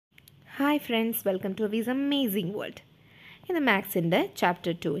Hi friends, welcome to Avi's Amazing World. In the Maths in the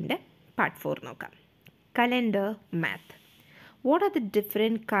Chapter 2 in the Part 4 നോക്കാം. Calendar Math. What are the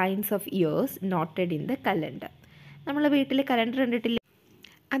different kinds of years noted in the calendar? നമ്മൾ വീട്ടിൽ calendar കണ്ടിട്ടില്ല.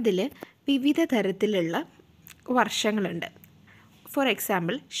 അതിൽ വിവിധ തരത്തിലുള്ള വർഷങ്ങളുണ്ട്. For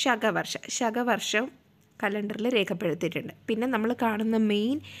example ശകവർഷം കലണ്ടറിൽ രേഖപ്പെടുത്തിയിട്ടുണ്ട്. പിന്നെ നമ്മൾ കാണുന്ന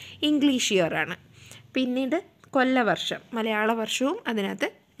മെയിൻ ഇംഗ്ലീഷ് ഇയർ ആണ്. പിന്നീട് കൊല്ലവർഷം മലയാള വർഷവും അതിനകത്ത്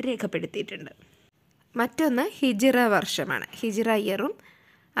രേഖപ്പെടുത്തിയിട്ടുണ്ട്. മറ്റൊന്ന് ഹിജിറ വർഷമാണ്. ഹിജിറ ഇയറും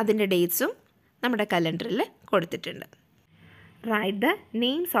അതിൻ്റെ ഡേറ്റ്സും നമ്മുടെ കലണ്ടറിൽ കൊടുത്തിട്ടുണ്ട്. Write the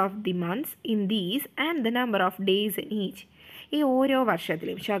names of the months in these and the number of days in each. ഈ ഓരോ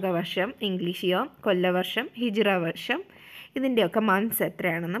വർഷത്തിലും ശകവർഷം, ഇംഗ്ലീഷ് ഇയർ, കൊല്ലവർഷം, ഹിജിറ വർഷം ഇതിൻ്റെയൊക്കെ മന്ത്സ്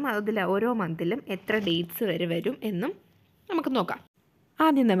എത്രയാണെന്നും അതിൽ ഓരോ മന്തിലും എത്ര ഡേറ്റ്സ് വരെ വരും എന്നും നമുക്ക് നോക്കാം.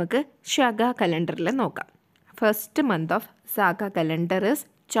 ആദ്യം നമുക്ക് ശക കലണ്ടറിൽ നോക്കാം. First month of Saka calendar is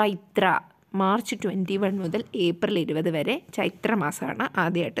Chaitra. March 21 മുതൽ ഏപ്രിൽ 20 വരെ ചൈത്ര മാസമാണ്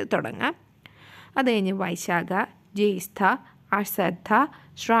ആദ്യമായിട്ട് തുടങ്ങുക. അത് കഴിഞ്ഞ് വൈശാഖ, ജ്യേഷ്ഠ, അശ്വത്ഥ,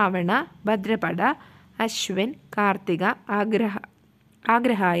 ശ്രാവണ, ഭദ്രപദ, അശ്വിൻ, കാർത്തിക,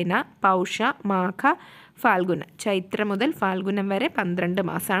 ആഗ്രഹായന, പൗഷ, മാഘ, ഫാൽഗുന. ചൈത്ര മുതൽ ഫാൽഗുനം വരെ 12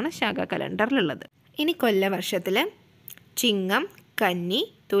 മാസമാണ് ശക കലണ്ടറിലുള്ളത്. ഇനി കൊല്ലവർഷത്തിൽ ചിങ്ങം, കന്നി,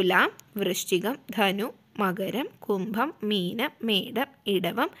 തുലാം, വൃശ്ചികം, ധനു, മകരം, കുംഭം, മീനം, മേടം,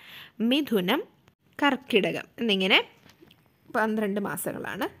 ഇടവം, മിഥുനം, കർക്കിടകം എന്നിങ്ങനെ 12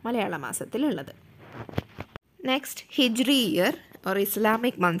 മാസങ്ങളാണ് മലയാള മാസത്തിലുള്ളത്. Next ഹിജ്രി year or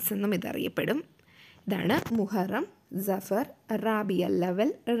Islamic months എന്നും ഇതറിയപ്പെടും. ഇതാണ് മുഹറം, സഫർ, റാബി അൽ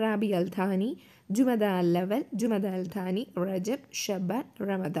അവൽ, റാബി അൽ ഥാനി, ജുമദ അൽ അവൽ, ജുമദ അൽ ഥാനി, റജബ്, ഷബാൻ,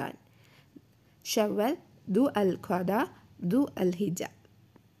 റമദാൻ, ഷവ്വൽ, ദു അൽ ഖദ, ദു അൽ ഹിജ.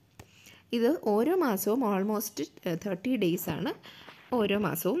 ഇത് ഓരോ മാസവും ഓൾമോസ്റ്റ് 30 ഡേയ്സ് ആണ് ഓരോ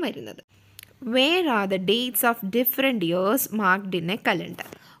മാസവും വരുന്നത്. Where are the dates of different years marked in A calendar.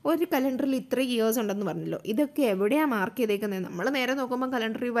 ഒരു കലണ്ടറിൽ ഇത്ര ഇയേഴ്സ് ഉണ്ടെന്ന് പറഞ്ഞല്ലോ, ഇതൊക്കെ എവിടെയാണ് മാർക്ക് ചെയ്തേക്കുന്നത്? നമ്മൾ നേരെ നോക്കുമ്പോൾ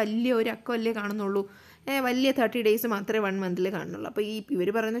കലണ്ടറിൽ വലിയ ഒരു അക്കമല്ലേ കാണുന്നുള്ളൂ, വലിയ 30 ഡേയ്സ് മാത്രമേ 1 മന്തിൽ കാണുന്നുള്ളൂ. അപ്പോൾ ഇവർ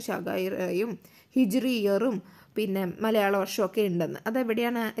പറയുന്ന ശകയും ഹിജ്രി ഇയറും പിന്നെ മലയാള വർഷമൊക്കെ ഉണ്ടെന്ന്,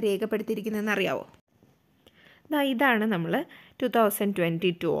 അതെവിടെയാണ് രേഖപ്പെടുത്തിയിരിക്കുന്നതെന്ന് അറിയാവോ? ഇതാണ് നമ്മൾ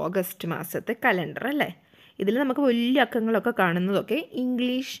 2022 ഓഗസ്റ്റ് മാസത്തെ കലണ്ടർ അല്ലേ. ഇതിൽ നമുക്ക് വലിയ അക്കങ്ങളൊക്കെ കാണുന്നതൊക്കെ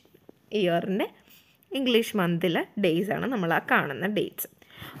ഇംഗ്ലീഷ് ഇയറിൻ്റെ ഇംഗ്ലീഷ് മന്തിലെ ഡേയ്സാണ് നമ്മൾ ആ കാണുന്ന ഡേറ്റ്സ്.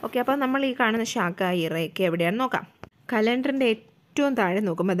 ഓക്കെ, അപ്പോൾ നമ്മൾ ഈ കാണുന്ന ശാഖ ഇയറൊക്കെ എവിടെയാണെന്ന് നോക്കാം. കലണ്ടറിൻ്റെ ഏറ്റവും താഴെ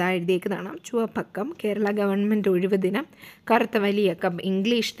നോക്കുമ്പോൾ അതാ എഴുതിയേക്കുന്നതാണ് ചുവപ്പക്കം കേരള ഗവൺമെൻറ് ഒഴിവ് ദിനം, കറുത്ത വലിയ അക്കം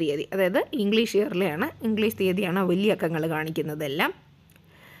ഇംഗ്ലീഷ് തീയതി, അതായത് ഇംഗ്ലീഷ് ഇയറിലെയാണ് ഇംഗ്ലീഷ് തീയതിയാണ് വലിയ അക്കങ്ങൾ കാണിക്കുന്നതെല്ലാം.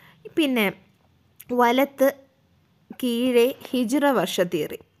 പിന്നെ വലത്ത് കീഴെ ഹിജ്റ വർഷ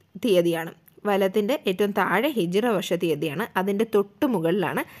തീയതിയാണ്. വലത്തിൻ്റെ ഏറ്റവും താഴെ ഹിജ്റ വർഷ തീയതിയാണ്. അതിൻ്റെ തൊട്ട്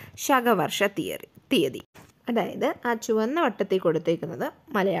മുകളിലാണ് ശകവർഷ തീയതി. അതായത് ആ ചുവന്ന വട്ടത്തിൽ കൊടുത്തേക്കുന്നത്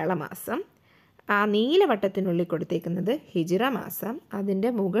മലയാള മാസം, ആ നീല വട്ടത്തിനുള്ളിൽ കൊടുത്തേക്കുന്നത് ഹിജ്റ മാസം,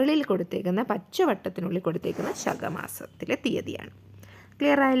 അതിൻ്റെ മുകളിൽ കൊടുത്തേക്കുന്ന പച്ചവട്ടത്തിനുള്ളിൽ കൊടുത്തേക്കുന്ന ശകമാസത്തിലെ തീയതിയാണ്.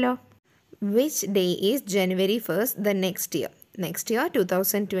 ക്ലിയർ ആയല്ലോ? Which day is January 1st the next year? Next year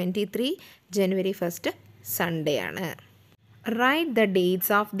 2023 January 1st Sunday ആണ്. Write the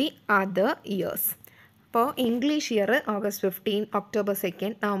dates of the other years. അപ്പോൾ English year August 15, October 2,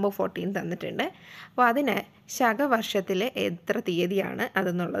 November 14 തന്നിട്ടുണ്ട്. അപ്പോൾ അതിന് ശകവർഷത്തിൽ എത്ര തീയതിയാണ്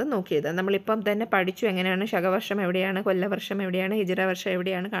അതെന്നുള്ളത് നോക്കിയത്. നമ്മളിപ്പം തന്നെ പഠിച്ചു എങ്ങനെയാണ് ശകവർഷം എവിടെയാണ്, കൊല്ലവർഷം എവിടെയാണ്, ഹിജ്റ വർഷം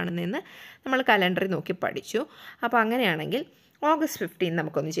എവിടെയാണ് കാണുന്നതെന്ന് നമ്മൾ കലണ്ടറിൽ നോക്കി പഠിച്ചു. അപ്പോൾ അങ്ങനെയാണെങ്കിൽ ഓഗസ്റ്റ് 15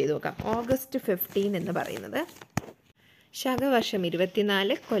 നമുക്കൊന്ന് ചെയ്ത് നോക്കാം. ഓഗസ്റ്റ് 15 എന്ന് പറയുന്നത് ശകവർഷം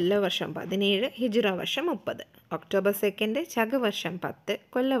 24, കൊല്ലവർഷം 17, ഹിജ്റ വർഷം 30. ഒക്ടോബർ 2 ശകവർഷം 10,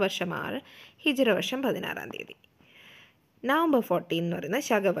 കൊല്ലവർഷം 6, ഹിജ്റ വർഷം 16 തീയതി. നവംബർ 14 എന്ന് പറയുന്നത്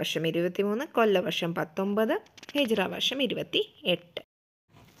ശകവർഷം 23, കൊല്ലവർഷം 19, ഹിജ്റ വർഷം 28.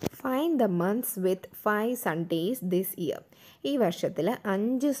 Find the months with 5 Sundays this year. ഈ വർഷത്തിൽ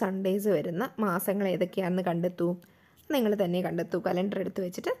 5 സൺഡേയ്സ് വരുന്ന മാസങ്ങൾ ഏതൊക്കെയാണെന്ന് കണ്ടെത്തൂ. നിങ്ങൾ തന്നെ കണ്ടെത്തൂ, കലണ്ടർ എടുത്ത്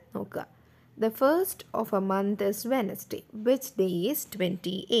വെച്ചിട്ട് നോക്കുക. The first of a month is Wednesday. Which day is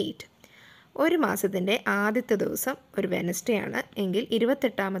 28? ഒരു മാസത്തിൻ്റെ ആദ്യത്തെ ദിവസം ഒരു വെനസ്ഡേ ആണ് എങ്കിൽ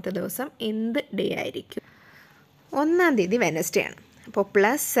 28ാമത്തെ ദിവസം എന്ത് ഡേ ആയിരിക്കും? 1-ാം തീയതി വെനസ്ഡേ ആണ്. അപ്പോൾ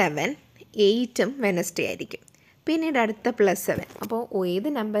 +7, 8ഉം വെനസ്ഡേ ആയിരിക്കും. പിന്നീട് അടുത്ത +7. അപ്പോൾ ഏത്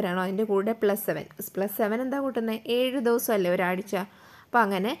നമ്പറാണോ അതിൻ്റെ കൂടെ +7 എന്താ കൂട്ടുന്നത്? 7 ദിവസമല്ലേ ഒരാഴ്ച. അപ്പോൾ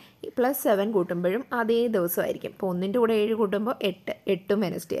അങ്ങനെ +7 കൂട്ടുമ്പോഴും അതേ ദിവസമായിരിക്കും. ഇപ്പോൾ 1ൻ്റെ കൂടെ 7 കൂട്ടുമ്പോൾ 8ഉം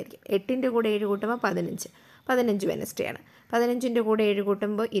വെനസ്ഡേ ആയിരിക്കും. 8ൻ്റെ കൂടെ 7 കൂട്ടുമ്പോൾ 15 വെനസ്ഡേ ആണ്. 15ൻ്റെ കൂടെ 7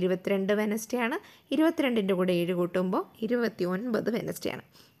 കൂട്ടുമ്പോൾ 22 വെനസ്ഡേ ആണ്. 22ൻ്റെ കൂടെ 7 കൂട്ടുമ്പോൾ 29 വെനസ്ഡേ ആണ്.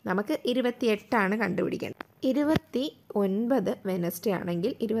 നമുക്ക് 28 കണ്ടുപിടിക്കേണ്ടത്. 29 വെനസ്ഡേ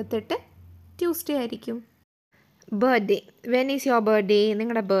ആണെങ്കിൽ 28 ട്യൂസ്ഡേ ആയിരിക്കും. Birthday. When is your birthday?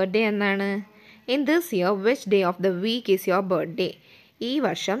 നിങ്ങളുടെ ബർത്ത്ഡേ എന്നാണ്? In this year which day of the week is your birthday? ഈ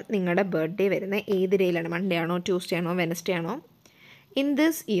വർഷം നിങ്ങളുടെ ബർത്ത്ഡേ വരുന്ന ഏത് ഡേയിലാണ്? മൺഡേ ആണോ, ട്യൂസ്ഡേ ആണോ, വെനസ്ഡേ ആണോ? In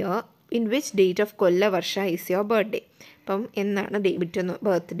this year in which date of കൊല്ലവർഷ is your birthday? അപ്പം എന്നാണ്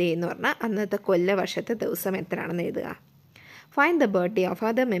ബർത്ത്ഡേ എന്ന് പറഞ്ഞാൽ അന്നത്തെ കൊല്ലവർഷത്തെ ദിവസം എത്രയാണെന്ന് എഴുതുക. Find the birthday of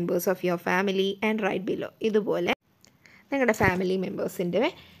other members of your family and right below. ഇതുപോലെ നിങ്ങളുടെ ഫാമിലി മെമ്പേഴ്സിൻ്റെ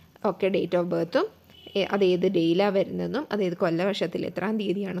ഒക്കെ ഡേറ്റ് ഓഫ് ബർത്തും അതേത് ഡേയിലാണ് വരുന്നതെന്നും അതേത് കൊല്ലവർഷത്തിൽ എത്രാം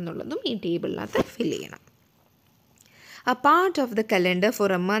തീയതിയാണെന്നുള്ളതും ഈ ടേബിളിനകത്ത് ഫില്ല് ചെയ്യണം. A part of the calendar for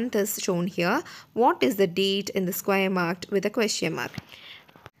a month is shown here. What is the date in the square marked with a question mark?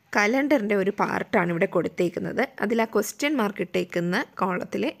 കലണ്ടറിൻ്റെ ഒരു പാർട്ടാണ് ഇവിടെ കൊടുത്തേക്കുന്നത്. അതിൽ ആ ക്വസ്റ്റ്യൻ മാർക്ക് ഇട്ടേക്കുന്ന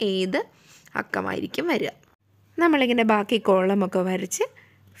കോളത്തിൽ ഏത് അക്കമായിരിക്കും വരിക. നമ്മളിങ്ങനെ ബാക്കി കോളമൊക്കെ വരച്ച്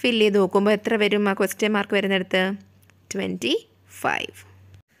ഫില്ല് ചെയ്ത് നോക്കുമ്പോൾ എത്ര വരും ആ ക്വസ്റ്റ്യൻ മാർക്ക് വരുന്നിടത്ത്? 25.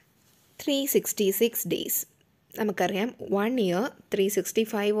 366 ഡേയ്സ്. നമുക്കറിയാം 1 ഇയർ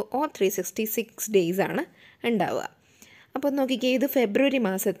 365 ഓർ 366 ഡേയ്സ് ആണ് ഉണ്ടാവുക. അപ്പോൾ നോക്കിക്കേ, ഇത് ഫെബ്രുവരി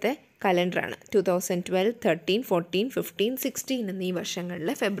മാസത്തെ കലണ്ടറാണ്. 2012, 13, 14, 15, 16 എന്നീ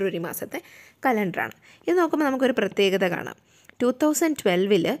വർഷങ്ങളിലെ ഫെബ്രുവരി മാസത്തെ കലണ്ടറാണ്. ഇത് നോക്കുമ്പോൾ നമുക്കൊരു പ്രത്യേകത കാണാം.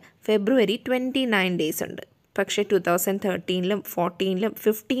 2012 ഫെബ്രുവരി 29 ഡേയ്സ് ഉണ്ട്. പക്ഷേ 2013, 14,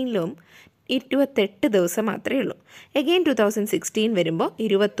 15 28 ദിവസം മാത്രമേ ഉള്ളൂ. എഗെയിൻ 2016 വരുമ്പോൾ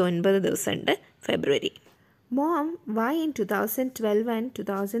 29 ദിവസം ഉണ്ട് ഫെബ്രുവരി. Mom, why in 2012 and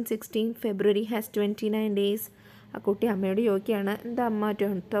 2016 February has 29 days? ആ കുട്ടി അമ്മയോട് ചോദിക്കുകയാണ്, എന്താ അമ്മ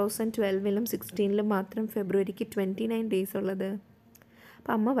 2012 16 മാത്രം ഫെബ്രുവരിക്ക് 29 ഡേയ്സ് ഉള്ളത്?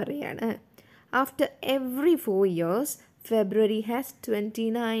 അപ്പം അമ്മ പറയാണ്, after every 4 years February has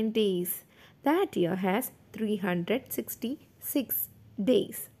 29 days. That year has 366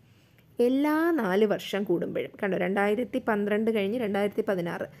 days. എല്ലാ 4 വർഷം കൂടുമ്പോഴും, കണ്ടോ, 2012 കഴിഞ്ഞ്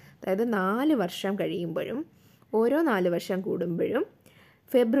 2016, അതായത് 4 വർഷം കഴിയുമ്പോഴും ഓരോ 4 വർഷം കൂടുമ്പോഴും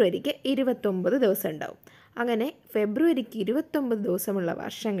ഫെബ്രുവരിക്ക് 29 ദിവസം ഉണ്ടാവും. അങ്ങനെ ഫെബ്രുവരിക്ക് 29 ദിവസമുള്ള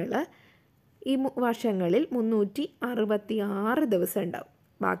വർഷങ്ങൾ ഈ വർഷങ്ങളിൽ 366 ദിവസം ഉണ്ടാവും.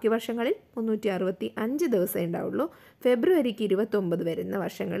 ബാക്കി വർഷങ്ങളിൽ 365 ദിവസമേ ഉണ്ടാവുള്ളൂ. ഫെബ്രുവരിക്ക് 29 വരുന്ന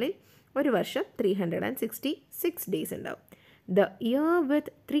വർഷങ്ങളിൽ ഒരു വർഷം 366 ഡേയ്സ് ഉണ്ടാവും. The year with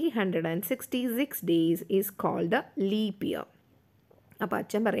 366 days is called the leap year. അപ്പോൾ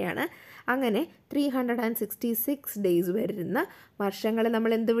അച്ഛൻ പറയാണ്, അങ്ങനെ 366 ഡേയ്സ് വരുന്ന വർഷങ്ങളെ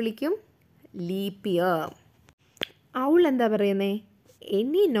നമ്മൾ എന്ത് വിളിക്കും? Leap year. അവൾ എന്താ പറയുന്നത്?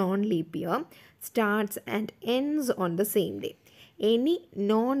 Any non leap year starts and ends on the same day. Any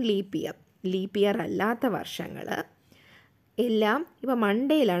non leap year അല്ലാത്ത വർഷങ്ങൾ എല്ലാം ഇപ്പോൾ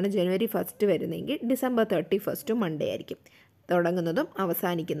മൺഡേയിലാണ് ജനുവരി 1 വരുന്നതെങ്കിൽ ഡിസംബർ 31 മൺഡേ ആയിരിക്കും. തുടങ്ങുന്നതും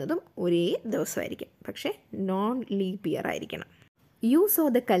അവസാനിക്കുന്നതും ഒരേ ദിവസമായിരിക്കും. പക്ഷേ നോൺ ലീപ്പ് ഇയർ ആയിരിക്കണം. You so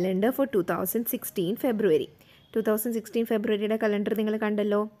the calendar four 2016 February. 2016 ഫെബ്രുവരിയുടെ calendar നിങ്ങൾ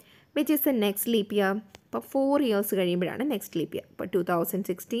കണ്ടല്ലോ. Which is the next leap year? അപ്പോൾ 4 ഇയേഴ്സ് കഴിയുമ്പോഴാണ് നെക്സ്റ്റ് ലീപ്പ് ഇയർ. അപ്പോൾ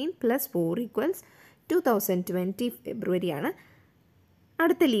 2016 + 4 = 2020 ഫെബ്രുവരിയാണ്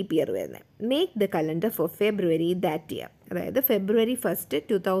അടുത്ത ലീപ്പ് ഇയർ വരുന്നത്. Make the calendar four February that year. അതായത് ഫെബ്രുവരി 1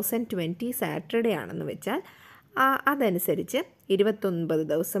 2020 സാറ്റർഡേ ആണെന്ന് വെച്ചാൽ അതനുസരിച്ച് 29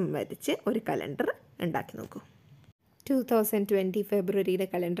 ദിവസം വരച്ച് ഒരു കലണ്ടർ ഉണ്ടാക്കി നോക്കൂ. 2020 ഫെബ്രുവരിയുടെ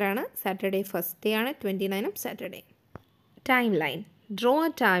കലണ്ടറാണ്. സാറ്റർഡേ 1st ഡേ ആണ്, 29 Saturday. Time line. Draw A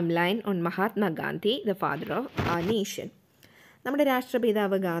time line on Mahatma Gandhi, the father of our nation. നമ്മുടെ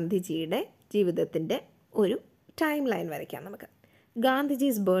രാഷ്ട്രപിതാവ് ഗാന്ധിജിയുടെ ജീവിതത്തിൻ്റെ ഒരു ടൈം ലൈൻ വരയ്ക്കാം നമുക്ക്.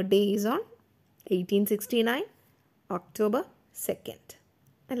 Gandhiji's birthday is on 1869 October 2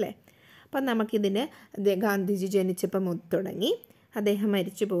 അല്ലേ? അപ്പം നമുക്കിതിന് ഗാന്ധിജി ജനിച്ചപ്പം തുടങ്ങി അദ്ദേഹം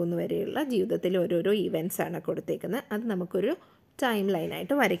മരിച്ചു പോകുന്നവരെയുള്ള ജീവിതത്തിൽ ഓരോരോ ഇവൻറ്റ്സാണ് കൊടുത്തേക്കുന്നത്. അത് നമുക്കൊരു ടൈം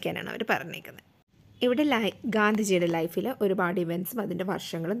ലൈനായിട്ട് വരയ്ക്കാനാണ് അവർ പറഞ്ഞേക്കുന്നത്. ഇവിടെ ഗാന്ധിജിയുടെ ലൈഫിൽ ഒരുപാട് ഇവൻറ്റ്സും അതിൻ്റെ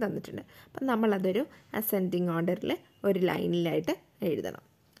വർഷങ്ങളും തന്നിട്ടുണ്ട്. അപ്പം നമ്മളതൊരു അസെൻഡിങ് ഓർഡറിൽ ഒരു ലൈനിലായിട്ട് എഴുതണം.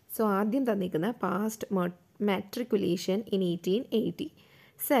 സോ ആദ്യം തന്നിരിക്കുന്ന past matriculation in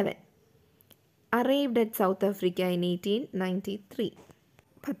 1887, arrived at south Africa in 1893,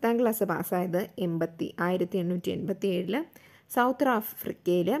 10ാം class പാസ്സായത് 1887, south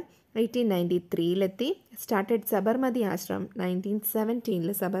ആഫ്രിക്കയിൽ 1893 സ്റ്റാർട്ടഡ് സബർമതി ആശ്രമം.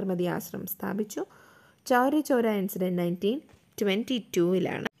 1917 സബർമതി ആശ്രമം സ്ഥാപിച്ചു. ചൗരി ചോര incident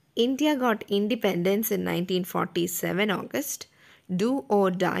 1922. India got independence in 1947 August. Do or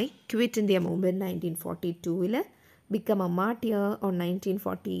die quit India movement 1942. Become A martyr on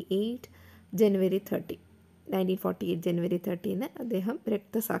 1948 ജനുവരി 30. 1948 ജനുവരി 30 അദ്ദേഹം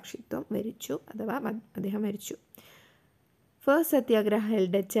രക്തസാക്ഷിത്വം വരിച്ചു, അഥവാ അദ്ദേഹം മരിച്ചു. First Satyagraha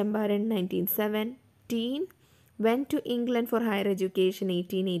held at Champaran 1917. Went to England for higher education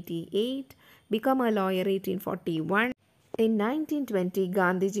 1888. Become a lawyer 1841. In 1920,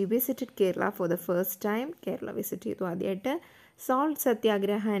 Gandhiji visited Kerala for the first time. Kerala visit ചെയ്തു ആദ്യമായിട്ട്. Salt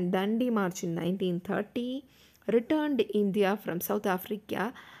Satyagraha and Dandi March in 1930. Returned India from South Africa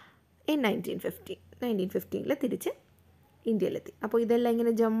in 1950. 1915 തിരിച്ച് ഇന്ത്യയിലെത്തി. അപ്പോൾ ഇതെല്ലാം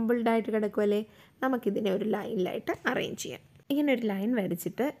ഇങ്ങനെ ജംബിൾഡായിട്ട് കിടക്കുമല്ലേ, നമുക്കിതിനെ ഒരു ലൈനിലായിട്ട് arrange ചെയ്യാം. ഇങ്ങനെ ഒരു ലൈൻ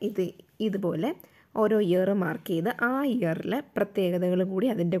വരച്ചിട്ട് ഇതുപോലെ ഓരോ ഇയർ മാർക്ക് ചെയ്ത് ആ ഇയറിലെ പ്രത്യേകതകളും കൂടി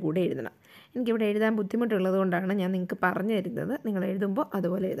അതിൻ്റെ കൂടെ എഴുതണം. എനിക്കിവിടെ എഴുതാൻ ബുദ്ധിമുട്ടുള്ളത് കൊണ്ടാണ് ഞാൻ നിങ്ങൾക്ക് പറഞ്ഞു തരുന്നത്. നിങ്ങൾ എഴുതുമ്പോൾ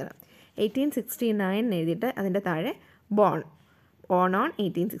അതുപോലെ എഴുതണം. 1869 എഴുതിയിട്ട് അതിൻ്റെ താഴെ ബോൺ ഓൺ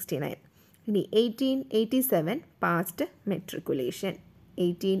 1869. ഇനി 1887 passed matriculation.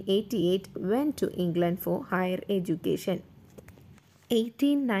 1888 went to England for higher education.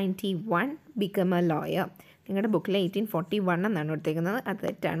 1891 become a lawyer. നിങ്ങളുടെ ബുക്കിൽ 1841 എന്നാണ് കൊടുത്തേക്കുന്നത്, അത്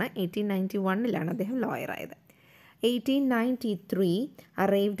തെറ്റാണ്. 1891 അദ്ദേഹം ലോയർ ആയത്. 1893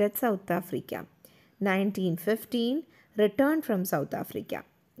 arrived at South Africa. 1915 returned from South Africa.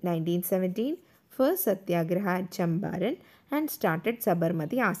 1917 first Satyagraha at Champaran and started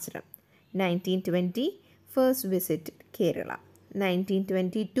Sabarmati Ashram. 1920 first visited Kerala.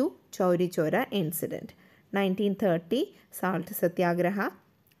 1922 Chauri Chora incident. 1930 Salt Satyagraha,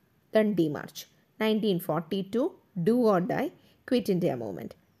 Dandi March. 1942 Do or Die, Quit India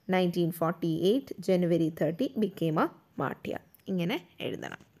Movement. 1948 January 30 became a martyr. ഇങ്ങനെ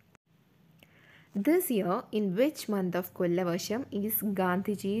എഴുതണം. This year, in which month of കൊല്ലവർഷം is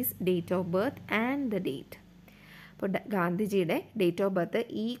Gandhiji's date of birth and the date? അപ്പോൾ ഗാന്ധിജിയുടെ date of birth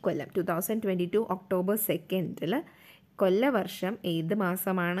ഈ കൊല്ലം 2022 October 2 കൊല്ലവർഷം ഏത്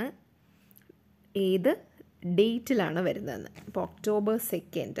മാസമാണ്, ഏത് ഡേറ്റിലാണ് വരുന്നതെന്ന്. അപ്പോൾ ഒക്ടോബർ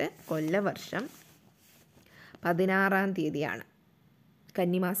 2 കൊല്ലവർഷം 16-ാം തീയതിയാണ്.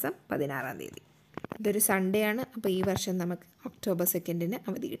 കന്നിമാസം 16-ാം തീയതി. ഇതൊരു സൺഡേ ആണ്. അപ്പോൾ ഈ വർഷം നമുക്ക് ഒക്ടോബർ 2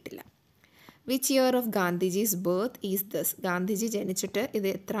 അവധി കിട്ടില്ല. Which year of Gandhiji's birth is this? Gandhiji ജനിച്ചിട്ട് ഇത്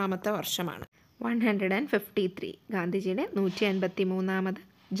എത്രാമത്തെ വർഷമാണ്? 153. ഗാന്ധിജിയുടെ 153ാമത്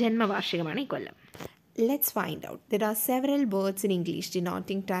ജന്മവാർഷികമാണ് ഈ കൊല്ലം. Let's find out. There are several words in English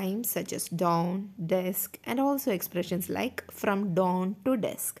denoting time such as dawn, desk, and also expressions like from dawn to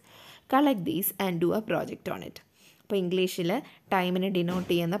desk. Collect these and do a project on it. അപ്പോൾ ഇംഗ്ലീഷിൽ ടൈമിനെ denote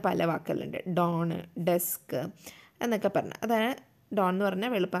ചെയ്യുന്ന പല വാക്കുകളുണ്ട്. Don, desk എന്നൊക്കെ പറഞ്ഞാൽ, അതാണ് Don എന്ന്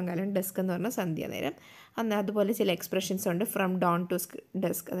പറഞ്ഞാൽ വെളുപ്പാങ്കാലം, desk എന്ന് പറഞ്ഞാൽ സന്ധ്യാനേരം. അതുപോലെ ചില എക്സ്പ്രഷൻസ് ഉണ്ട്. ഫ്രം ഡോൺ ടു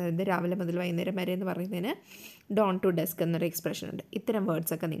ഡെസ്ക്, അതായത് രാവിലെ മുതൽ വൈകുന്നേരം വരെ എന്ന് പറയുന്നതിന് ഡോൺ ടു ഡെസ്ക് എന്നൊരു എക്സ്പ്രഷൻ ഉണ്ട്. ഇത്തരം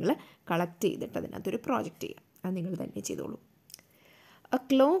വേർഡ്സൊക്കെ നിങ്ങൾ കളക്ട് ചെയ്തിട്ട് അതിനകത്തൊരു പ്രോജക്റ്റ് ചെയ്യുക. അത് നിങ്ങൾ തന്നെ ചെയ്തോളൂ. A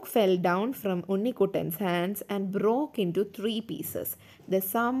clock fell down from Unnikutan's hands and broke into 3 pieces. The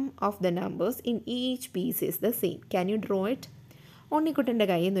sum of the numbers in each piece is the same. Can you draw it? ഉണ്ണിക്കുട്ടൻ്റെ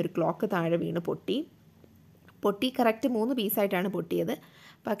കയ്യിൽ നിന്ന് ഒരു ക്ലോക്ക് താഴെ വീണ് പൊട്ടി കറക്റ്റ് 3 പീസായിട്ടാണ് പൊട്ടിയത്.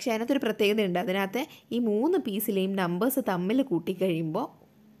 പക്ഷേ അതിനകത്തൊരു പ്രത്യേകതയുണ്ട്. അതിനകത്ത് ഈ 3 പീസിലെയും നമ്പേഴ്സ് തമ്മിൽ കൂട്ടിക്കഴിയുമ്പോൾ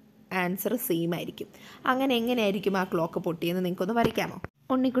ആൻസർ സെയിം ആയിരിക്കും. അങ്ങനെ എങ്ങനെയായിരിക്കും ആ ക്ലോക്ക് പൊട്ടിയെന്ന് നിങ്ങൾക്കൊന്ന് വരയ്ക്കാമോ?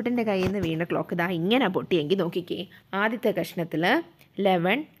 ഉണ്ണിക്കുട്ടൻ്റെ കയ്യിൽ നിന്ന് വീണ ക്ലോക്ക് ഇതാ ഇങ്ങനെ പൊട്ടിയെങ്കിൽ നോക്കിക്കേ. ആദ്യത്തെ കഷ്ണത്തിൽ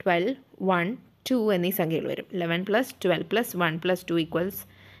 11, 12, 1, 2 എന്നീ സംഖ്യകൾ വരും. 11 + 12 + 1 + 2 =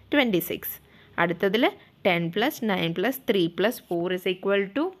 26. അടുത്തതിൽ 10 + 9 + 3 + 4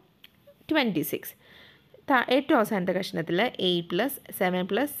 = 26. ഏറ്റവും അവസാനത്തെ കഷ്ണത്തിൽ 8 + 7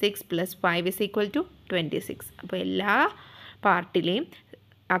 + 6 + 5 = 26. അപ്പോൾ എല്ലാ പാർട്ടിലെയും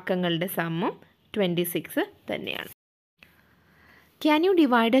അക്കങ്ങളുടെ സമ്മും 26 തന്നെയാണ്. Can you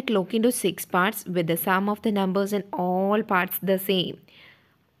divide a clock into 6 parts with the sum of the numbers in all parts the same?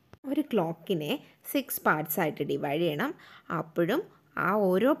 ഒരു ക്ലോക്കിനെ 6 പാർട്സ് ആയിട്ട് ഡിവൈഡ് ചെയ്യണം. അപ്പോഴും ആ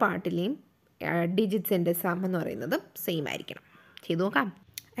ഓരോ പാർട്ടിലെയും ഡിജിറ്റ്സിൻ്റെ സം എന്ന് പറയുന്നത് സെയിം ആയിരിക്കണം. ചെയ്തു നോക്കാം.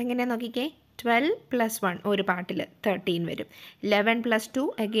 എങ്ങനെയാണെന്ന് നോക്കിക്കേ. 12 + 1 ഒരു പാർട്ടിൽ 13 വരും. 11 + 2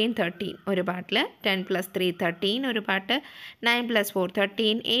 അഗെയിൻ 13 ഒരു പാർട്ടിൽ. 10 + 3 13 ഒരു പാർട്ട്. 9 + 4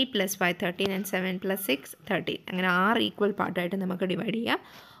 13, 8 + 5 13 and 7 + 6 13. അങ്ങനെ 6 ഈക്വൽ പാർട്ടായിട്ട് നമുക്ക് ഡിവൈഡ് ചെയ്യാം.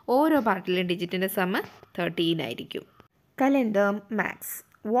 ഓരോ പാർട്ടിലെയും ഡിജിറ്റിൻ്റെ സമ്മ് 13 ആയിരിക്കും. Calendar maths.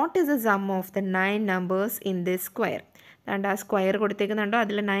 What is the sum of the 9 numbers in this square? അതുകൊണ്ട് ആ സ്ക്വയർ കൊടുത്തേക്കുന്നുണ്ടോ,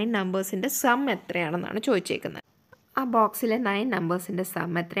 അതിൽ 9 നമ്പേഴ്സിൻ്റെ സം എത്രയാണെന്നാണ് ചോദിച്ചേക്കുന്നത്. ആ ബോക്സിലെ 9 നമ്പേഴ്സിൻ്റെ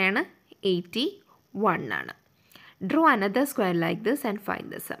സം എത്രയാണ്? 81 ആണ്. Draw another square like this and find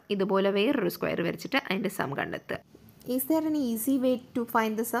the sum. ഇതുപോലെ വേറൊരു സ്ക്വയർ വരച്ചിട്ട് അതിൻ്റെ സം കണ്ടെത്തുക. Is there N easy way to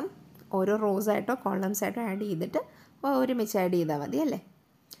find the sum? ഓരോ റോസ് ആയിട്ടോ കോളംസ് ആയിട്ടോ ആഡ് ചെയ്തിട്ട് ഒരുമിച്ച് ആഡ് ചെയ്താൽ മതി അല്ലേ.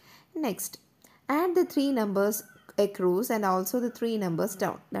 Next, add the 3 numbers across and also the 3 numbers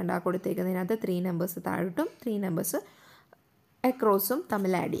down. രണ്ടാ കൊടുത്തേക്കുന്നതിനകത്ത് 3 നമ്പേഴ്സ് താഴോട്ടും 3 നമ്പേഴ്സ് അക്രോസും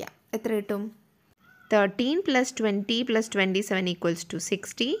തമ്മിൽ ആഡ് ചെയ്യാം. എത്ര കിട്ടും? 13 + 20 + 27 =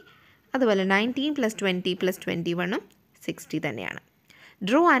 60. അതുപോലെ 19 + 20 + 21 60 തന്നെയാണ്.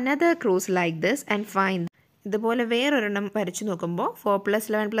 Draw another cross like this and find. ഇതുപോലെ വേറൊരെണ്ണം വരച്ച് നോക്കുമ്പോൾ 4 +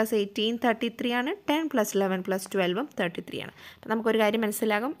 11 + 18 33 ആണ്. 10 + 11 + 12 33 ആണ്. അപ്പോൾ നമുക്കൊരു കാര്യം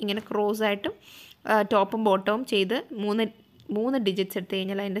മനസ്സിലാകും, ഇങ്ങനെ ക്രോസ് ആയിട്ടും ടോപ്പും ബോട്ടവും ചെയ്ത് മൂന്ന് ഡിജിറ്റ്സ് എടുത്തു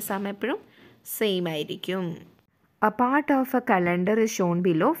കഴിഞ്ഞാൽ അതിൻ്റെ സം എപ്പോഴും സെയിം ആയിരിക്കും. A part of a calendar is shown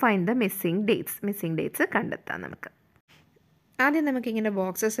below. Find the missing dates. Missing dates കണ്ടെത്താം നമുക്ക്. ആദ്യം നമുക്കിങ്ങനെ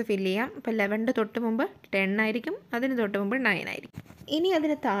ബോക്സസ് ഫില്ല് ചെയ്യാം. ഇപ്പോൾ 11 തൊട്ട് മുമ്പ് 10 ആയിരിക്കും, അതിന് തൊട്ട് മുമ്പ് 9 ആയിരിക്കും. ഇനി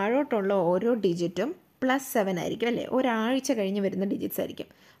അതിന് താഴോട്ടുള്ള ഓരോ ഡിജിറ്റും +7 ആയിരിക്കും അല്ലേ, ഒരാഴ്ച കഴിഞ്ഞ് വരുന്ന ഡിജിറ്റ്സ് ആയിരിക്കും.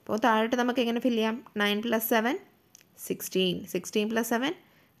 അപ്പോൾ താഴോട്ട് നമുക്ക് എങ്ങനെ ഫില്ല് ചെയ്യാം? 9 + 7 16, 16 + 7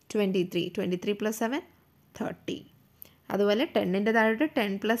 23, 23 + 7 30. അതുപോലെ 10ൻ്റെ താഴോട്ട്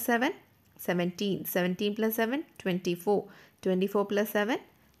 10 + 7 17, 17 + 7 24, 24 + 7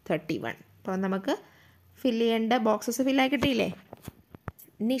 31. അപ്പോൾ നമുക്ക് ഫില്ല് ചെയ്യേണ്ട ബോക്സസ് ഫില്ലായി കിട്ടിയില്ലേ?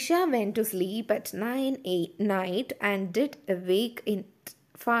 Nisha went to sleep at 9 night and did awake in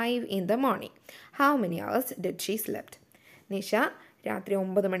 5 in the morning. How many hours did she slept? Nisha രാത്രി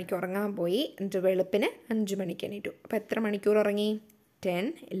 9 മണിക്ക് ഉറങ്ങാൻ പോയി, എന്നിട്ട് വെളുപ്പിന് 5 മണിക്ക് എണീറ്റു. അപ്പോൾ എത്ര മണിക്കൂർ ഉറങ്ങി? 10,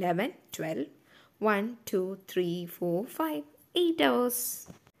 11, 12, 1, 2, 3, 4, 5, 8 hours.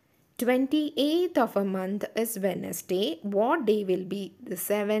 28th of a month is Wednesday. What day will be the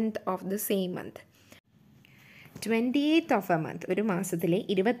 7th of the same month? 28th of a month, ഒരു മാസത്തിലെ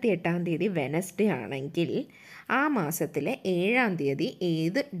 28ാം തീയതി വെനസ്ഡേ ആണെങ്കിൽ ആ മാസത്തിലെ 7ാം തീയതി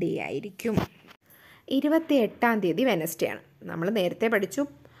ഏത് ഡേ ആയിരിക്കും? 28ാം തീയതി വെനസ്ഡേ ആണ്. നമ്മൾ നേരത്തെ പഠിച്ചു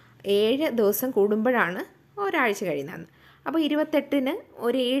 7 ദിവസം കൂടുമ്പോഴാണ് ഒരാഴ്ച കഴിയുന്നതെന്ന്. അപ്പോൾ 28ന്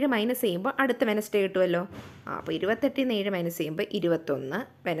ഒരു 7 മൈനസ് ചെയ്യുമ്പോൾ അടുത്ത വെനസ്ഡേ കിട്ടുമല്ലോ. അപ്പോൾ 28ൽ നിന്ന് 7 മൈനസ് ചെയ്യുമ്പോൾ 21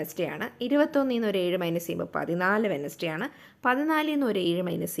 വെനസ്ഡേ ആണ്. 21ൽ നിന്ന് ഒരു 7 മൈനസ് ചെയ്യുമ്പോൾ 14 വെനസ്ഡേ ആണ്. 14ൽ നിന്ന് ഒരു 7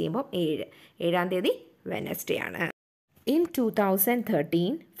 മൈനസ് ചെയ്യുമ്പോൾ 7ാം തീയതി വെനസ്ഡേ ആണ്. In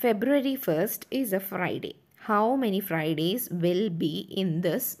 2013, February 1st is a Friday. How many Fridays will be in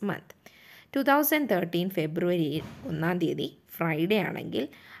this month? 2013 ഫെബ്രുവരി 1ാം തീയതി ഫ്രൈഡേ ആണെങ്കിൽ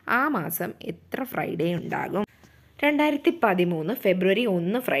ആ മാസം എത്ര ഫ്രൈഡേ ഉണ്ടാകും? 2013 ഫെബ്രുവരി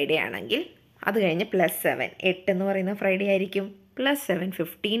 1 ഫ്രൈഡേ ആണെങ്കിൽ അത് കഴിഞ്ഞ് +7 8 എന്ന് പറയുന്ന ഫ്രൈഡേ ആയിരിക്കും. +7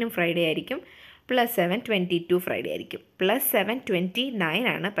 15 ഫ്രൈഡേ ആയിരിക്കും. +7 22 ഫ്രൈഡേ ആയിരിക്കും. +7 29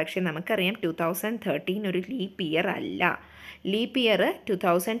 ആണ്. പക്ഷേ നമുക്കറിയാം 2013 ഒരു ലീപ്പ് ഇയർ അല്ല. ലീപ്പ് ഇയർ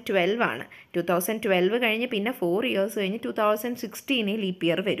 2012 ആണ്. 2012 കഴിഞ്ഞ് പിന്നെ 4 ഇയേഴ്സ് കഴിഞ്ഞ് 2016 ലീപ്പ്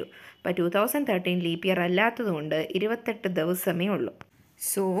ഇയർ വരും. അപ്പോൾ 2013 ലീപ്പ് ഇയർ അല്ലാത്തതുകൊണ്ട് 28 ദിവസമേ ഉള്ളൂ.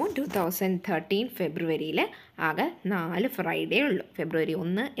 സോ 2013 ഫെബ്രുവരിയിൽ ആകെ 4 ഫ്രൈഡേ ഉള്ളൂ. ഫെബ്രുവരി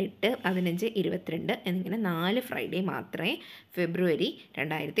 1, 8, 15, 22 എന്നിങ്ങനെ 4 ഫ്രൈഡേ മാത്രമേ ഫെബ്രുവരി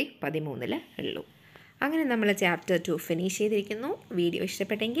 2013 ഉള്ളൂ. അങ്ങനെ നമ്മൾ ചാപ്റ്റർ 2 ഫിനിഷ് ചെയ്തിരിക്കുന്നു. വീഡിയോ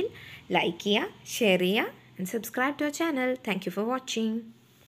ഇഷ്ടപ്പെട്ടെങ്കിൽ ലൈക്ക് ചെയ്യുക, ഷെയർ ചെയ്യുക and subscribe to our channel. Thank you for watching.